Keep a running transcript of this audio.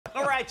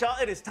right,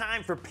 y'all, it is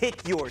time for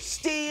Pick Your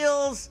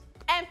Steals.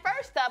 And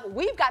first up,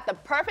 we've got the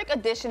perfect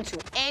addition to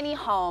any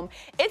home.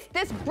 It's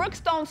this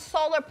Brookstone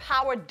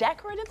solar-powered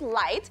decorative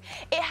light.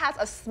 It has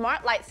a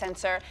smart light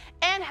sensor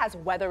and has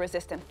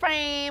weather-resistant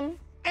frame.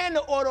 And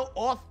the auto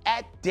off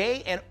at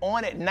day and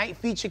on at night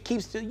feature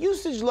keeps the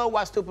usage low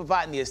while still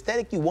providing the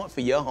aesthetic you want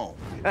for your home.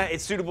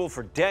 It's suitable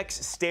for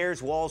decks,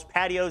 stairs, walls,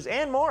 patios,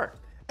 and more.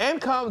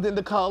 And comes in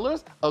the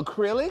colors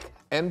acrylic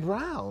and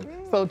brown.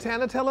 So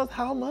Tana, tell us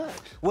how much?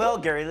 Well,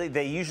 Gary,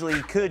 they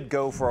usually could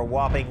go for a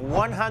whopping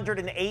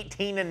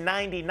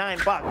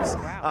 $118.99.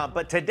 Wow.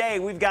 But today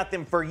we've got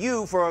them for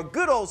you for a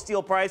good old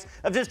steal price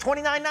of just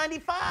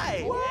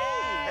 $29.95.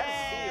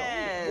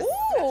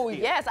 Ooh,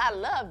 yes, I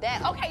love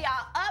that. Okay,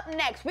 y'all, up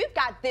next, we've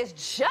got this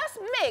Just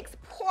Mix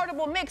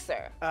portable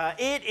mixer.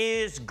 It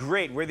is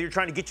great. Whether you're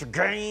trying to get your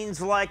gains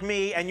like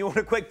me and you want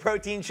a quick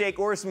protein shake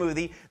or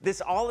smoothie,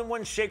 this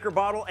all-in-one shaker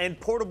bottle and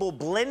portable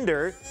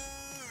blender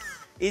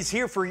is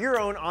here for your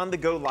own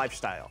on-the-go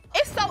lifestyle.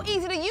 It's so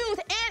easy to use,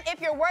 and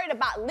if you're worried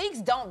about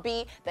leaks, don't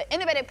be. The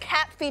innovative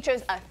cap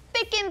features a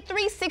thickened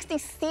 360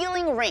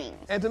 sealing ring.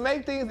 And to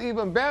make things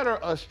even better,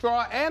 a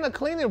straw and a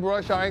cleaning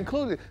brush are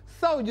included,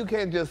 so you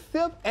can just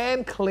sip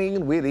and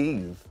clean with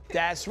ease.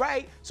 That's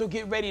right. So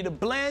get ready to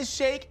blend,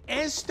 shake,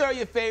 and stir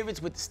your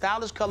favorites with the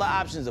stylish color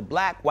options of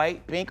black,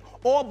 white, pink,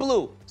 or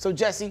blue. So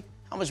Jesse,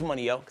 how much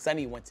money, yo? Because I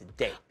need one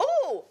today.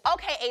 Ooh,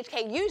 okay,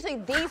 HK. Usually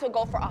these would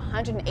go for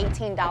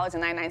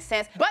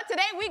 $118.99, but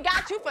today we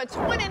got you for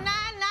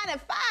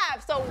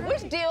 $29.95. So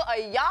which deal are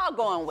y'all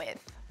going with?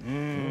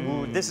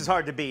 Ooh, this is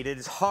hard to beat. It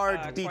is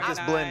hard to beat this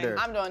blender.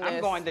 I'm doing this. I'm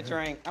going to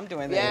drink. I'm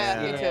doing this.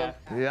 Yeah, me too.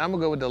 Yeah, I'm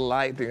gonna go with the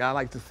light thing. I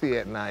like to see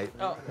at night.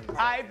 Oh. All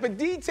right, for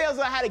details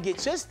on how to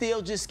get your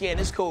steal, just scan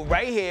this code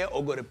right here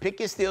or go to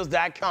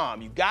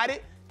pickyoursteals.com. You got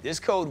it?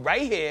 This code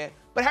right here.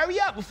 But hurry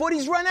up before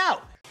these run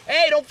out.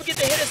 Hey, don't forget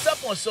to hit us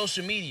up on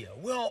social media.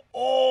 We're on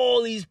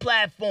all these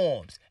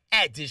platforms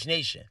at Dish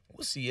Nation.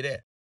 We'll see you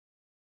there.